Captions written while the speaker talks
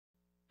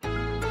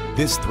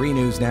This 3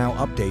 News Now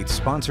update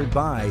sponsored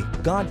by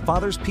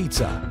Godfather's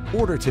Pizza.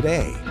 Order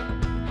today.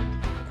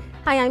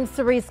 Hi, I'm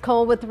Cerise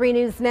Cole with 3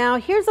 News Now.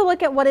 Here's a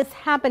look at what is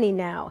happening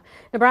now.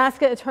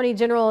 Nebraska Attorney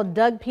General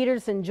Doug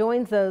Peterson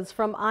joins those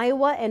from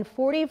Iowa and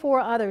 44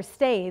 other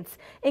states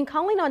in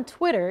calling on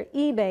Twitter,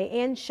 eBay,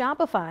 and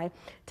Shopify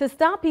to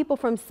stop people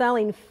from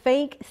selling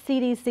fake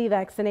CDC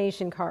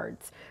vaccination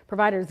cards.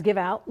 Providers give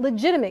out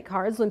legitimate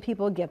cards when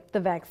people get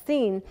the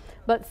vaccine,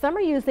 but some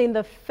are using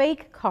the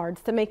fake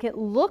cards to make it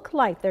look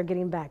like they're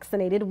getting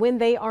vaccinated when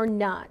they are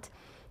not.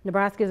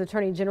 Nebraska's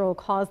Attorney General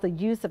calls the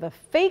use of a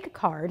fake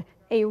card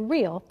a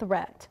real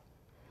threat.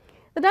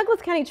 The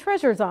Douglas County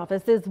Treasurer's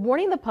Office is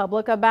warning the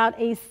public about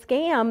a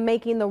scam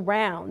making the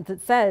rounds.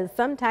 It says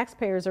some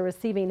taxpayers are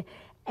receiving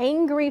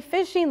angry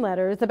phishing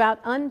letters about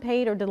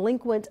unpaid or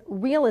delinquent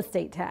real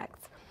estate tax.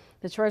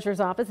 The Treasurer's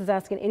Office is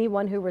asking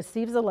anyone who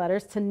receives the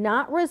letters to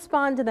not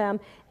respond to them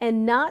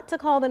and not to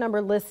call the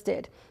number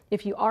listed.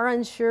 If you are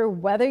unsure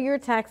whether your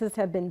taxes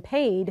have been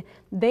paid,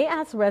 they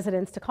ask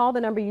residents to call the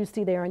number you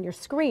see there on your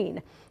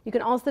screen. You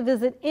can also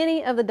visit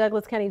any of the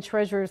Douglas County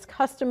Treasurer's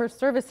Customer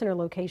Service Center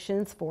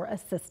locations for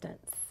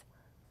assistance.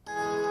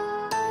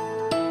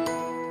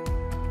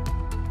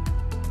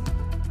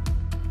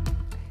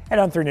 And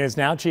on 3 News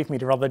Now, Chief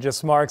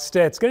Meteorologist Mark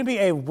Stitt. It's going to be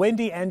a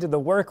windy end of the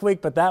work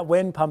week, but that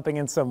wind pumping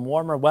in some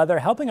warmer weather,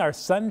 helping our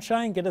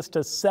sunshine get us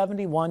to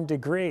 71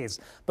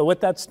 degrees. But with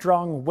that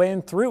strong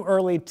wind through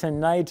early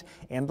tonight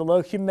and the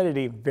low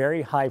humidity,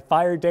 very high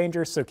fire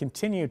danger, so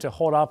continue to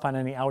hold off on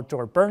any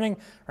outdoor burning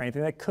or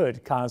anything that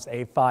could cause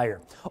a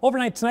fire.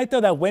 Overnight tonight, though,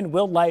 that wind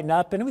will lighten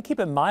up, and we keep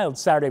it mild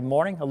Saturday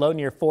morning, a low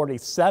near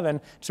 47.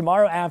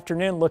 Tomorrow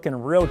afternoon looking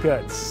real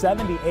good,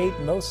 78,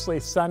 mostly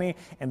sunny,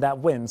 and that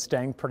wind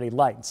staying pretty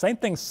light. Same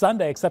thing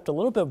Sunday, except a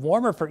little bit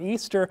warmer for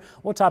Easter.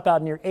 We'll top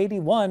out near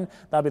 81.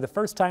 That'll be the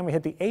first time we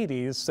hit the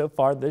 80s so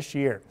far this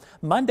year.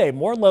 Monday,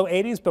 more low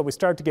 80s, but we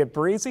start to get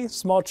breezy.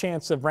 Small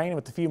chance of rain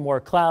with a few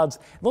more clouds.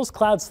 Those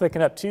clouds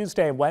thicken up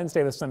Tuesday and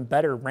Wednesday with some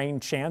better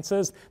rain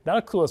chances.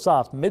 That'll cool us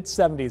off mid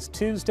 70s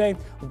Tuesday,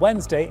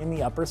 Wednesday in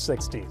the upper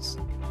 60s.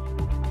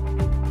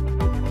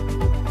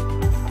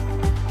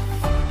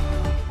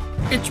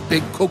 It's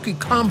Big Cookie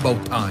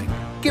Combo time.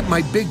 Get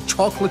my big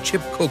chocolate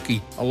chip cookie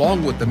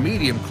along with the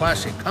medium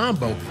classic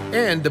combo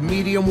and the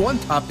medium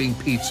one-topping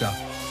pizza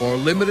for a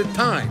limited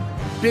time.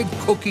 Big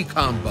Cookie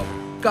Combo.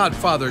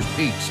 Godfather's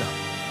Pizza.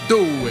 Do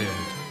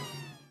it.